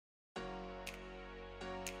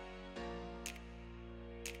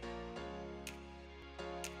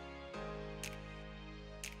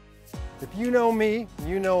If you know me,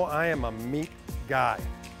 you know I am a meat guy.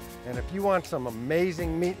 And if you want some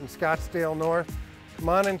amazing meat in Scottsdale North, come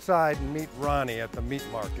on inside and meet Ronnie at the meat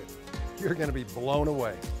market. You're going to be blown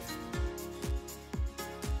away.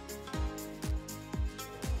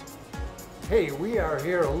 Hey, we are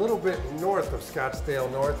here a little bit north of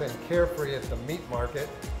Scottsdale North and Carefree at the meat market.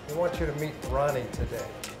 We want you to meet Ronnie today.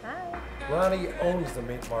 Hi. Ronnie owns the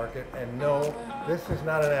meat market, and no, this is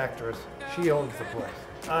not an actress. She owns the place,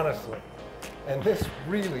 honestly. And this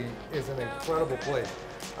really is an incredible place.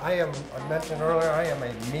 I mentioned earlier, I am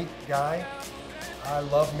a meat guy. I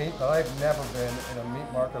love meat, but I've never been in a meat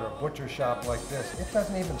market or butcher shop like this. It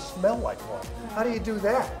doesn't even smell like one. How do you do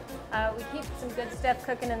that? We keep some good stuff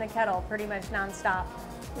cooking in the kettle pretty much nonstop.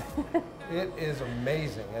 It is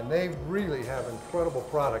amazing, and they really have incredible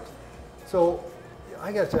products. So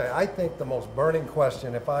I gotta tell you, I think the most burning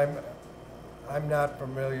question, if I'm not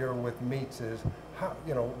familiar with meats, is how,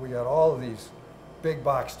 you know, we got all of these big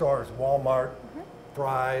box stores, Walmart,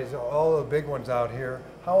 Fry's, all the big ones out here.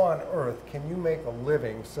 How on earth can you make a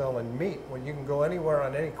living selling meat when you can go anywhere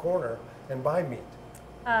on any corner and buy meat?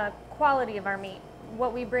 Quality of our meat.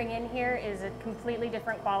 What we bring in here is a completely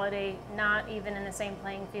different quality, not even in the same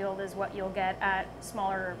playing field as what you'll get at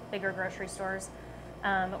smaller, bigger grocery stores.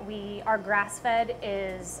 Our grass-fed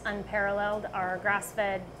is unparalleled. Our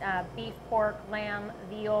grass-fed beef, pork, lamb,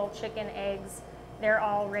 veal, chicken, eggs, they're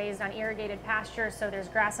all raised on irrigated pasture, so there's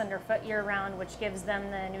grass underfoot year-round, which gives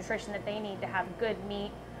them the nutrition that they need to have good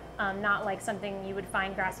meat, not like something you would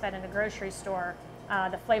find grass-fed in a grocery store.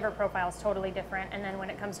 The flavor profile is totally different. And then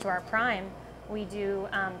when it comes to our prime, we do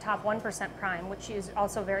top 1% prime, which is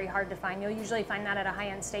also very hard to find. You'll usually find that at a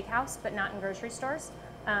high-end steakhouse, but not in grocery stores.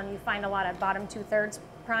 You find a lot of bottom 2/3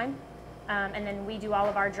 prime. And then we do all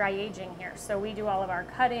of our dry aging here. So we do all of our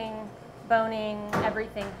cutting, boning,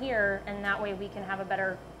 everything here, and that way we can have a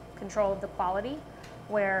better control of the quality,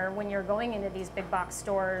 where when you're going into these big box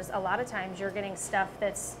stores, a lot of times you're getting stuff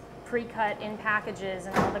that's pre-cut in packages,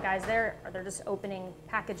 and all the guys there, they're just opening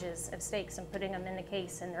packages of steaks and putting them in the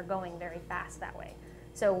case, and they're going very fast that way.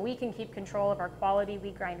 So we can keep control of our quality.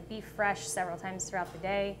 We grind beef fresh several times throughout the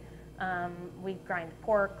day. We grind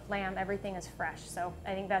pork, lamb, everything is fresh. So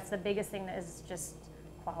I think that's the biggest thing, that is just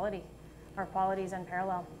quality. Our quality is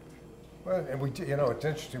unparalleled. Well, and you know, it's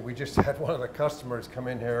interesting. We just had one of the customers come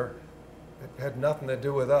in here. It had nothing to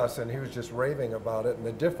do with us, and he was just raving about it and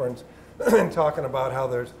the difference, and talking about how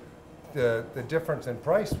there's the difference in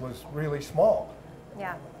price was really small.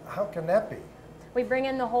 Yeah. How can that be? We bring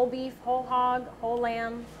in the whole beef, whole hog, whole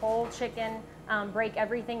lamb, whole chicken, break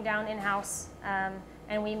everything down in-house,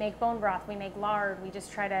 and we make bone broth, we make lard. We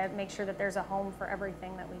just try to make sure that there's a home for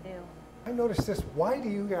everything that we do. I noticed this. Why do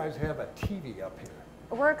you guys have a TV up here?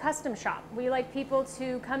 We're a custom shop. We like people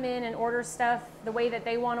to come in and order stuff the way that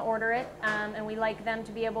they want to order it, and we like them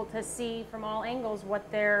to be able to see from all angles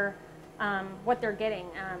what they're getting.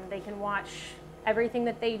 They can watch everything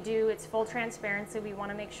that they do. It's full transparency. We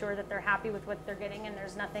want to make sure that they're happy with what they're getting, and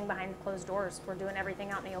there's nothing behind closed doors. We're doing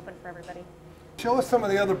everything out in the open for everybody. Show us some of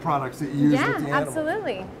the other products that you use with the animals. Yeah,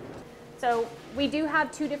 absolutely. So we do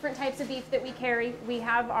have two different types of beef that we carry. We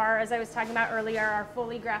have our, as I was talking about earlier, our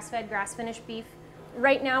fully grass-fed, grass-finished beef.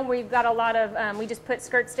 Right now we've got a lot of, we just put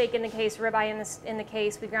skirt steak in the case, ribeye in the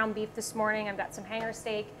case. We ground beef this morning. I've got some hanger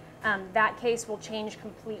steak. That case will change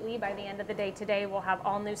completely by the end of the day today. We'll have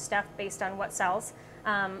all new stuff based on what sells.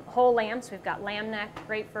 Whole lambs, we've got lamb neck,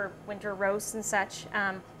 great for winter roasts and such.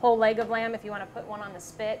 Whole leg of lamb, if you want to put one on the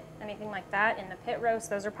spit, anything like that. In the pit roast,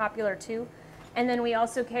 those are popular too. And then we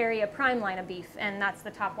also carry a prime line of beef, and that's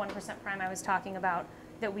the top 1% prime I was talking about,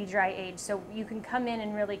 that we dry age. So you can come in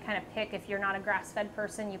and really kind of pick, if you're not a grass-fed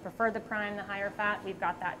person, you prefer the prime, the higher fat, we've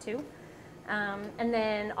got that too. And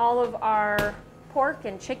then all of our pork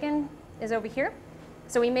and chicken is over here.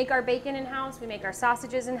 So we make our bacon in-house, we make our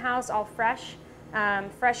sausages in-house, all fresh.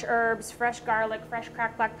 Fresh herbs, fresh garlic, fresh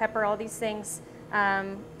cracked black pepper, all these things.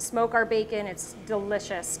 Smoke our bacon, it's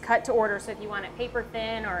delicious. Cut to order, so if you want it paper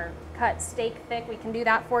thin or cut steak thick, we can do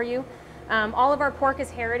that for you. All of our pork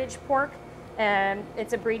is heritage pork.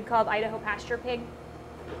 It's a breed called Idaho Pasture Pig.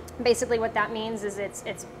 Basically what that means is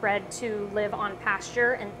it's bred to live on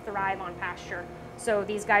pasture and thrive on pasture. So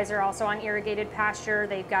these guys are also on irrigated pasture.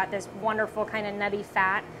 They've got this wonderful kind of nutty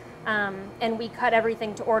fat. And we cut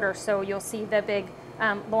everything to order. So you'll see the big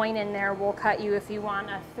loin in there. We'll cut you, if you want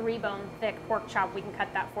a 3-bone thick pork chop, we can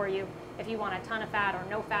cut that for you. If you want a ton of fat or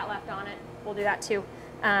no fat left on it, we'll do that too.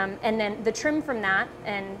 And then the trim from that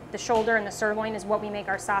and the shoulder and the sirloin is what we make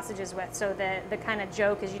our sausages with. So the kind of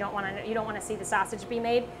joke is you don't want to see the sausage be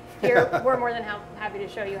made. Here we're more than happy to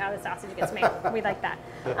show you how the sausage gets made. We like that.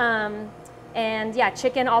 And yeah,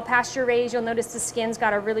 chicken, all pasture raised. You'll notice the skin's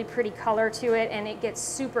got a really pretty color to it, and it gets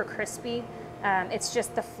super crispy. It's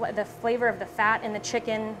just the flavor of the fat in the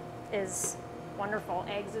chicken is wonderful.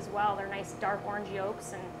 Eggs as well. They're nice dark orange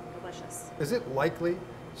yolks and delicious. Is it likely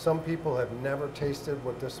some people have never tasted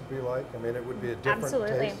what this would be like? I mean, it would be a different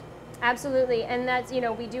taste? Absolutely. And that's,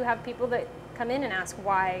 we do have people that come in and ask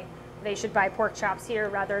why they should buy pork chops here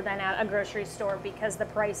rather than at a grocery store, because the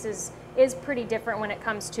price is pretty different when it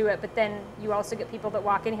comes to it. But then you also get people that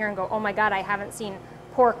walk in here and go, oh my God, I haven't seen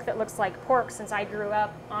pork that looks like pork since I grew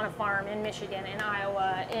up on a farm in Michigan, in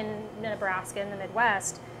Iowa, in Nebraska, in the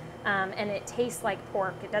Midwest. And it tastes like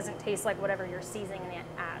pork. It doesn't taste like whatever you're seasoning it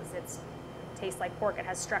as. It tastes like pork. It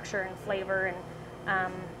has structure and flavor,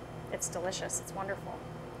 and it's delicious. It's wonderful.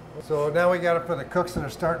 So now we got it for the cooks that are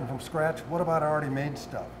starting from scratch. What about already made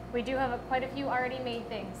stuff? We do have quite a few already made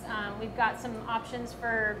things. We've got some options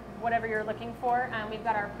for whatever you're looking for. We've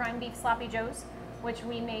got our prime beef sloppy joes, which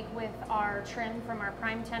we make with our trim from our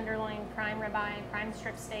prime tenderloin, prime ribeye, and prime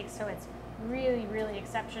strip steak. So it's really, really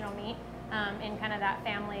exceptional meat in kind of that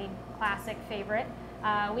family classic favorite.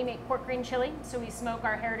 We make pork green chili, so we smoke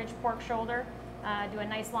our heritage pork shoulder, do a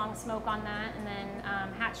nice long smoke on that, and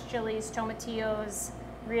then hatch chilies, tomatillos,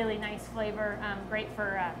 really nice flavor, great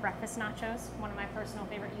for breakfast nachos, one of my personal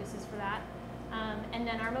favorite uses for that. And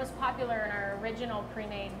then our most popular and our original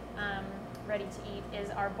pre-made ready to eat is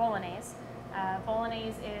our bolognese.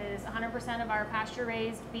 Bolognese is 100% of our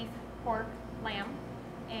pasture-raised beef, pork, lamb,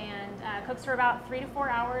 and cooks for about 3 to 4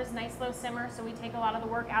 hours, nice low simmer, so we take a lot of the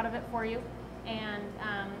work out of it for you. And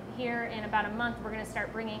here in about a month, we're going to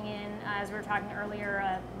start bringing in, as we were talking earlier,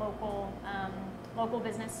 a local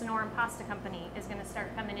business, Sonoran Pasta Company, is going to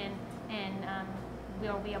start coming in, and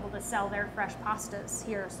we'll be able to sell their fresh pastas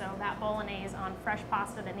here. So that bolognese on fresh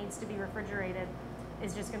pasta that needs to be refrigerated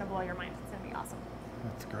is just going to blow your mind. It's going to be awesome.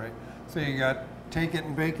 That's great. So you got take it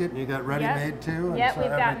and bake it, and you got ready-made too? Yep, we've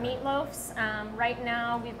got meatloafs. Right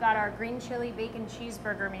now we've got our green chili bacon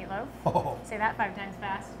cheeseburger meatloaf. Oh. Say that 5 times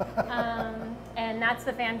fast. And that's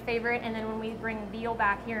the fan favorite. And then when we bring veal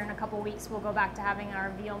back here in a couple weeks, we'll go back to having our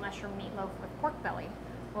veal mushroom meatloaf with pork belly.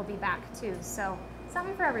 We'll be back too. So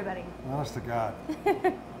something for everybody. Honest to God.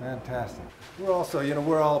 Fantastic. We're also,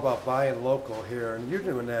 we're all about buying local here, and you're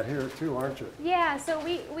doing that here too, aren't you? Yeah, so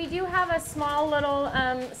we do have a small little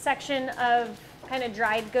section of kind of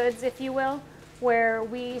dried goods, if you will, where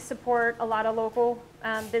we support a lot of local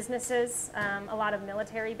businesses, a lot of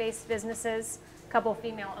military-based businesses, a couple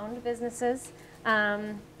female-owned businesses.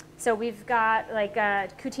 So we've got like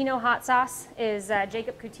Cutino hot sauce is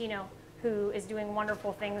Jacob Cutino, who is doing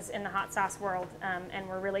wonderful things in the hot sauce world, and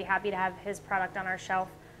we're really happy to have his product on our shelf.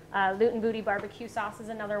 Luton Booty barbecue sauce is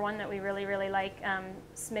another one that we really, really like.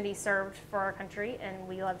 Smitty served for our country, and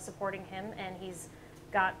we love supporting him, and he's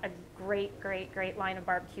got a great, great, great line of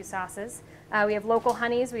barbecue sauces. We have local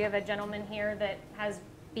honeys. We have a gentleman here that has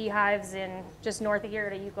beehives in just north of here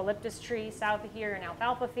at a eucalyptus tree, south of here in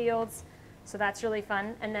alfalfa fields, so that's really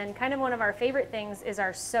fun. And then kind of one of our favorite things is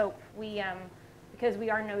our soap. We because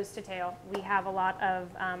we are nose to tail, we have a lot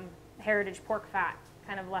of heritage pork fat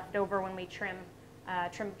kind of left over when we trim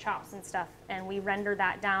chops and stuff, and we render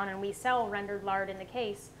that down, and we sell rendered lard in the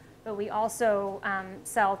case, but we also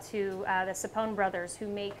sell to the Sapone brothers, who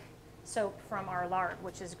make soap from our lard,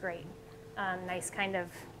 which is great. Nice kind of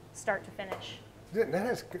start to finish. That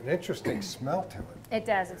has an interesting smell to it. It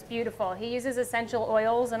does. It's beautiful. He uses essential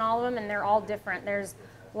oils in all of them, and they're all different. There's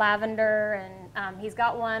lavender, and he's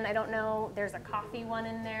got one, I don't know, there's a coffee one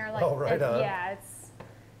in there. Like, oh, right on. Yeah,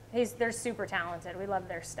 they're super talented. We love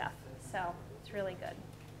their stuff, so it's really good.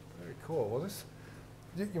 Very cool. Well,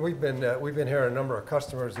 we've been here a number of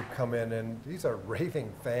customers who come in, and these are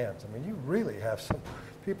raving fans. I mean, you really have some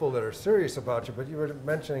people that are serious about you, but you were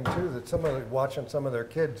mentioning too that watching some of their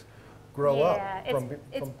kids grow up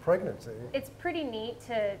from pregnancy. It's pretty neat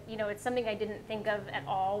to, it's something I didn't think of at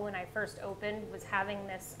all when I first opened, was having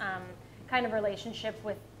this kind of relationship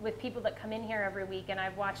with people that come in here every week. And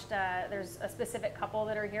I've watched, there's a specific couple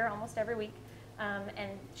that are here almost every week.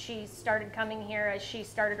 And she started coming here as she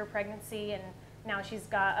started her pregnancy, and now she's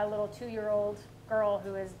got a little 2-year-old girl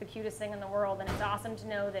who is the cutest thing in the world. And it's awesome to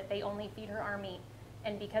know that they only feed her our meat.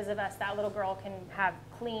 And because of us, that little girl can have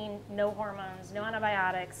clean, no hormones, no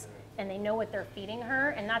antibiotics, and they know what they're feeding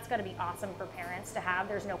her, and that's got to be awesome for parents to have.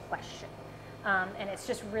 There's no question. And it's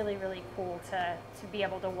just really, really cool to be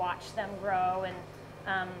able to watch them grow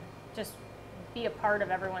and just be a part of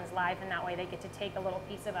everyone's life, and that way they get to take a little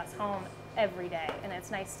piece of us home every day, and it's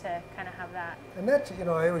nice to kind of have that. And that's,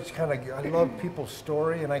 I always I love people's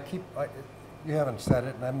story, and you haven't said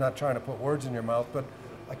it, and I'm not trying to put words in your mouth, but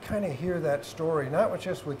I kind of hear that story, not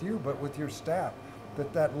just with you, but with your staff,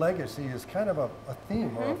 that legacy is kind of a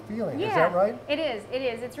theme or a feeling. Yeah, is that right? It is. It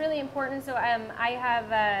is. It's really important. So I have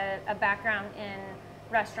a background in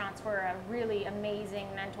restaurants where a really amazing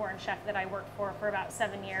mentor and chef that I worked for about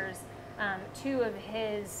 7 years. Two of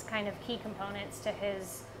his kind of key components to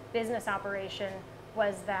his business operation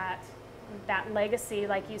was that legacy,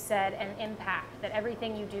 like you said, and impact, that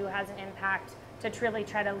everything you do has an impact, to truly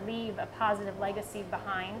try to leave a positive legacy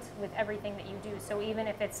behind with everything that you do. So even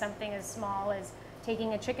if it's something as small as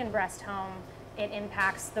taking a chicken breast home, it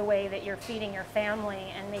impacts the way that you're feeding your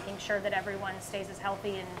family and making sure that everyone stays as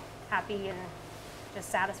healthy and happy and just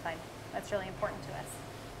satisfied. That's really important to us.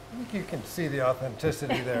 I think you can see the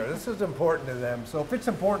authenticity there. This is important to them. So if it's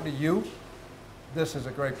important to you, this is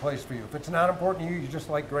a great place for you. If it's not important to you, you just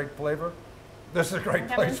like great flavor, this is a great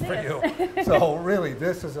place for you. So really,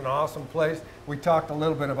 this is an awesome place. We talked a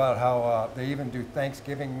little bit about how they even do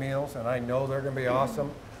Thanksgiving meals, and I know they're going to be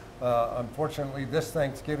awesome. Unfortunately, this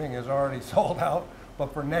Thanksgiving is already sold out,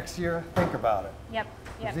 but for next year, think about it. Yep.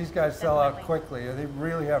 These guys sell out quickly. They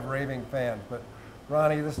really have raving fans. But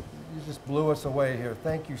Roni, you just blew us away here.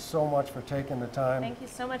 Thank you so much for taking the time. Thank you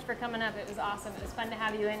so much for coming up. It was awesome. It was fun to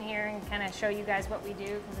have you in here and kind of show you guys what we do,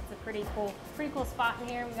 because it's a pretty cool spot in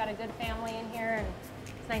here. We've got a good family in here, and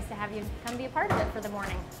it's nice to have you come be a part of it for the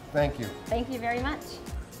morning. Thank you. Thank you very much.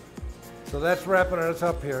 So that's wrapping us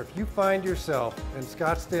up here. If you find yourself in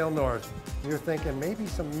Scottsdale North, you're thinking maybe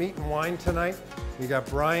some meat and wine tonight, you got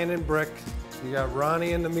Brian and Brick, you got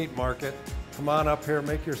Roni in the meat market. Come on up here,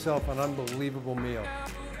 make yourself an unbelievable meal.